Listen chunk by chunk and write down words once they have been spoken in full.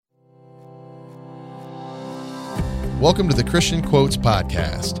Welcome to the Christian Quotes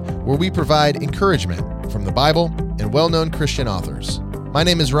Podcast, where we provide encouragement from the Bible and well-known Christian authors. My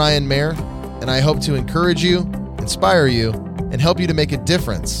name is Ryan Mayer, and I hope to encourage you, inspire you, and help you to make a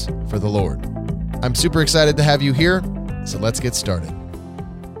difference for the Lord. I'm super excited to have you here, so let's get started.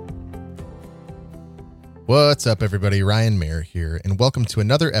 What's up, everybody? Ryan Mayer here, and welcome to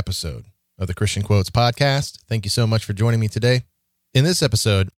another episode of the Christian Quotes Podcast. Thank you so much for joining me today. In this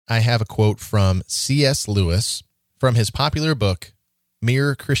episode, I have a quote from C.S. Lewis from his popular book,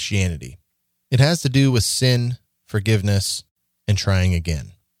 Mere Christianity. It has to do with sin, forgiveness, and trying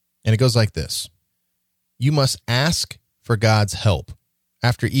again. And it goes like this: you must ask for God's help.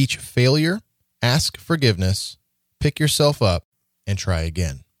 After each failure, ask forgiveness, pick yourself up, and try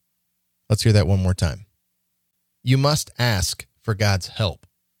again. Let's hear that one more time. You must ask for God's help.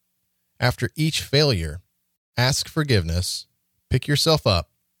 After each failure, ask forgiveness, pick yourself up,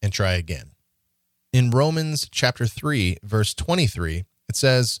 and try again. In Romans chapter 3, verse 23, it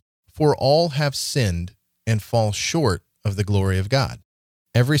says, "For all have sinned and fall short of the glory of God."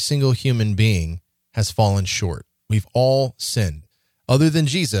 Every single human being has fallen short. We've all sinned. Other than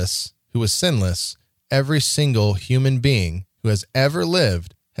Jesus, who was sinless, every single human being who has ever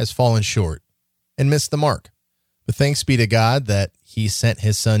lived has fallen short and missed the mark. But thanks be to God that he sent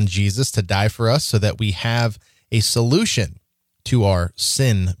his son Jesus to die for us so that we have a solution to our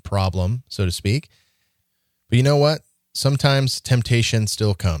sin problem, so to speak. But you know what? Sometimes temptation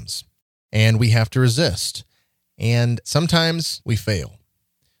still comes, and we have to resist. And sometimes we fail.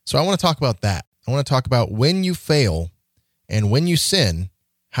 So I want to talk about that. I want to talk about when you fail and when you sin,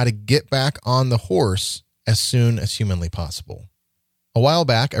 how to get back on the horse as soon as humanly possible. A while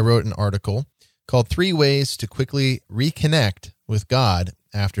back, I wrote an article called 3 Ways to Quickly Reconnect with God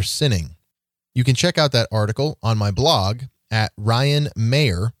After Sinning. You can check out that article on my blog at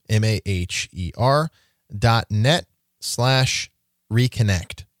ryanmayer,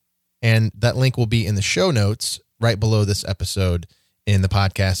 maher.net/reconnect. And that link will be in the show notes right below this episode in the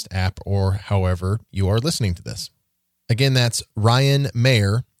podcast app or however you are listening to this. Again, that's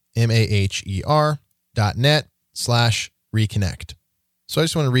ryanmayer, maher.net/reconnect. So I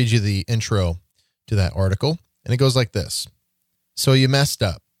just want to read you the intro to that article, and it goes like this. So you messed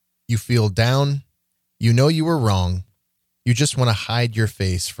up. You feel down. You know you were wrong. You just want to hide your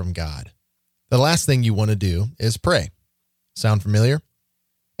face from God. The last thing you want to do is pray. Sound familiar?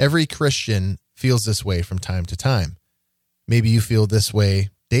 Every Christian feels this way from time to time. Maybe you feel this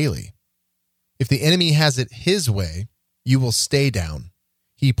way daily. If the enemy has it his way, you will stay down.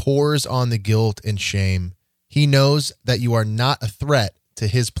 He pours on the guilt and shame. He knows that you are not a threat to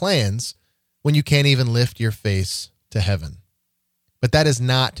his plans when you can't even lift your face to heaven. But that is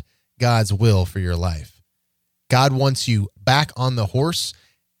not God's will for your life. God wants you back on the horse,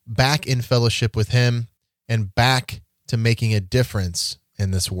 back in fellowship with him, and back to making a difference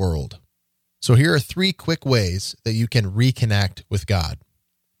in this world. So here are 3 quick ways that you can reconnect with God.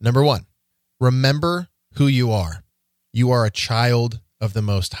 Number 1, remember who you are. You are a child of the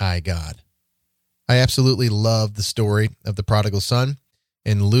Most High God. I absolutely love the story of the prodigal son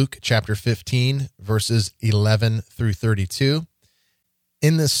in Luke chapter 15, verses 11 through 32.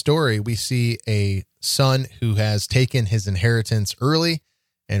 In this story, we see a son who has taken his inheritance early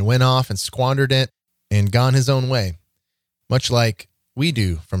and went off and squandered it and gone his own way, much like we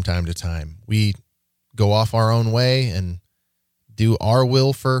do from time to time. We go off our own way and do our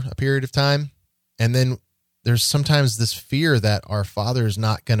will for a period of time, and then there's sometimes this fear that our Father is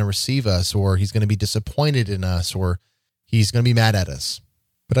not going to receive us, or he's going to be disappointed in us, or he's going to be mad at us.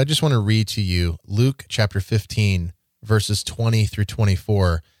 But I just want to read to you Luke chapter 15, verses 20 through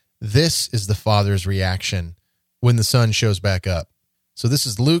 24. This is the father's reaction when the son shows back up. So this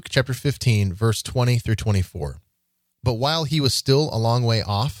is Luke chapter 15, verse 20 through 24. But while he was still a long way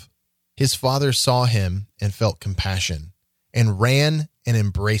off, his father saw him and felt compassion, and ran and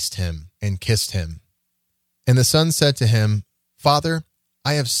embraced him and kissed him. And the son said to him, "Father,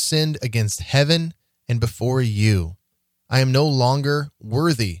 I have sinned against heaven and before you. I am no longer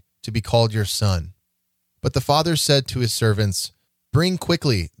worthy to be called your son." But the father said to his servants, "Bring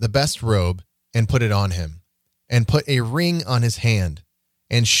quickly the best robe and put it on him, and put a ring on his hand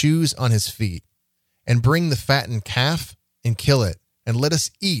and shoes on his feet, and bring the fattened calf and kill it, and let us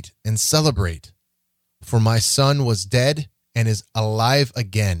eat and celebrate. For my son was dead and is alive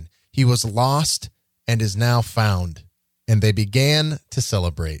again. He was lost and is now found." And they began to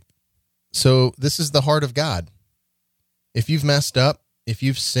celebrate. So this is the heart of God. If you've messed up, if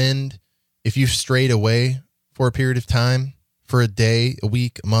you've sinned, if you've strayed away for a period of time, for a day, a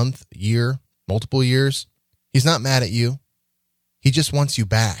week, a month, a year, multiple years, he's not mad at you. He just wants you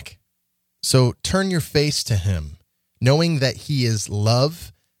back. So turn your face to him. knowing that he is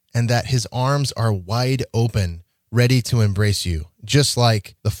love and that his arms are wide open, ready to embrace you, just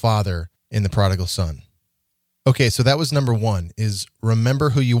like the father in the prodigal son. Okay, so that was number one, is remember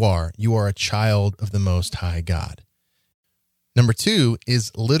who you are. You are a child of the Most High God. Number two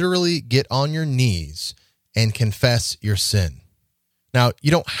is literally get on your knees and confess your sin. Now,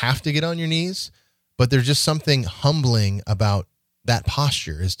 you don't have to get on your knees, but there's just something humbling about that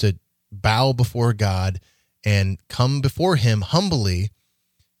posture, is to bow before God and come before him humbly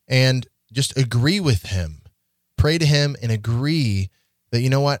and just agree with him. Pray to him and agree that, you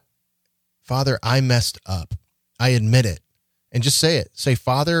know what, Father, I messed up. I admit it. And just say it. Say,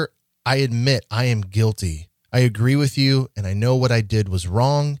 Father, I admit I am guilty. I agree with you, and I know what I did was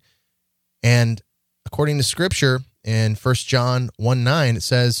wrong. And according to Scripture, in 1 John 1:9, it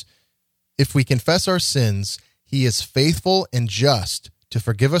says, if we confess our sins, he is faithful and just to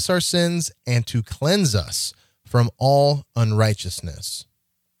forgive us our sins and to cleanse us from all unrighteousness.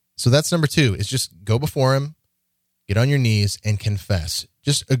 So that's number two, is just go before him, get on your knees and confess.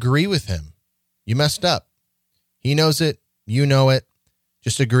 Just agree with him. You messed up. He knows it. You know it.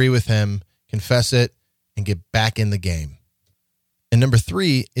 Just agree with him, confess it, and get back in the game. And number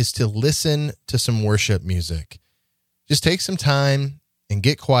three is to listen to some worship music. Just take some time and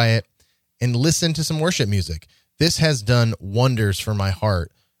get quiet and listen to some worship music. This has done wonders for my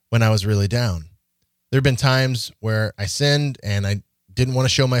heart when I was really down. There have been times where I sinned and I didn't want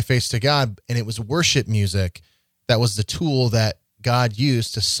to show my face to God, and it was worship music that was the tool that God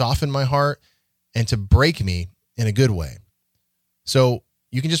used to soften my heart and to break me in a good way. So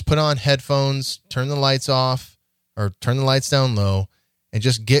you can just put on headphones, turn the lights off or turn the lights down low, and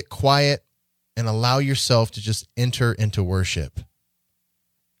just get quiet and allow yourself to just enter into worship.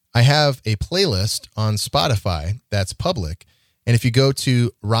 I have a playlist on Spotify that's public. And if you go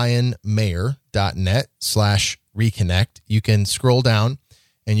to ryanmayer.net/reconnect, you can scroll down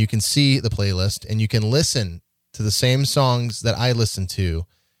and you can see the playlist and you can listen to the same songs that I listen to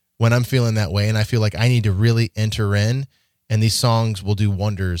when I'm feeling that way. And I feel like I need to really enter in, and these songs will do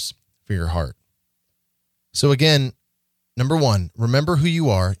wonders for your heart. So again, number one, remember who you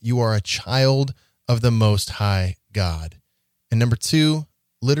are. You are a child of the Most High God. And number two,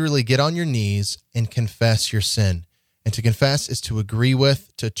 literally get on your knees and confess your sin. And to confess is to agree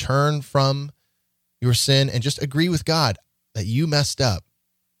with, to turn from your sin and just agree with God that you messed up.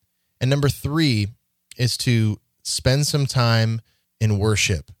 And number three is to spend some time in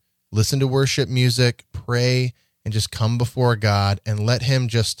worship. Listen to worship music, pray, and just come before God and let him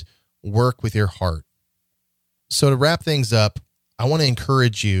just work with your heart. So to wrap things up, I want to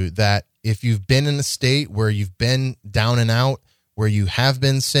encourage you that if you've been in a state where you've been down and out, where you have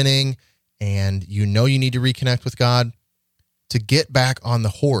been sinning and you know you need to reconnect with God, to get back on the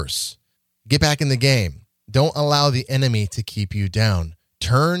horse, get back in the game. Don't allow the enemy to keep you down.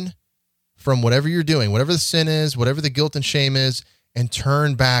 Turn from whatever you're doing, whatever the sin is, whatever the guilt and shame is, and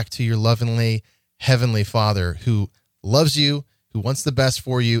turn back to your lovingly heavenly Father who loves you, who wants the best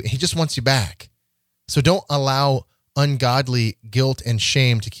for you. He just wants you back. So don't allow ungodly guilt and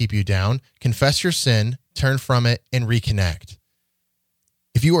shame to keep you down. Confess your sin, turn from it, and reconnect.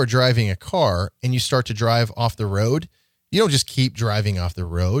 If you are driving a car and you start to drive off the road, you don't just keep driving off the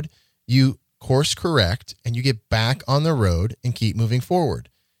road. You course correct and you get back on the road and keep moving forward.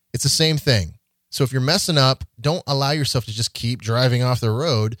 It's the same thing. So if you're messing up, don't allow yourself to just keep driving off the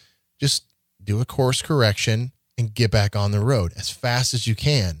road. Just do a course correction and get back on the road as fast as you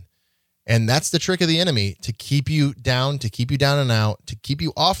can. And that's the trick of the enemy, to keep you down and out, to keep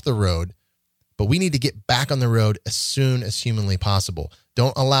you off the road. But we need to get back on the road as soon as humanly possible.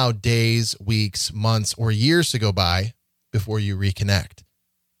 Don't allow days, weeks, months, or years to go by before you reconnect.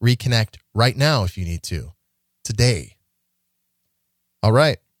 Reconnect right now if you need to. Today. All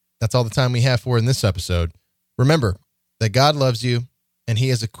right. That's all the time we have for in this episode. Remember that God loves you and he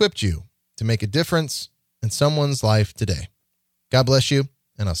has equipped you to make a difference in someone's life today. God bless you,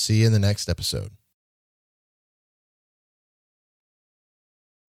 and I'll see you in the next episode.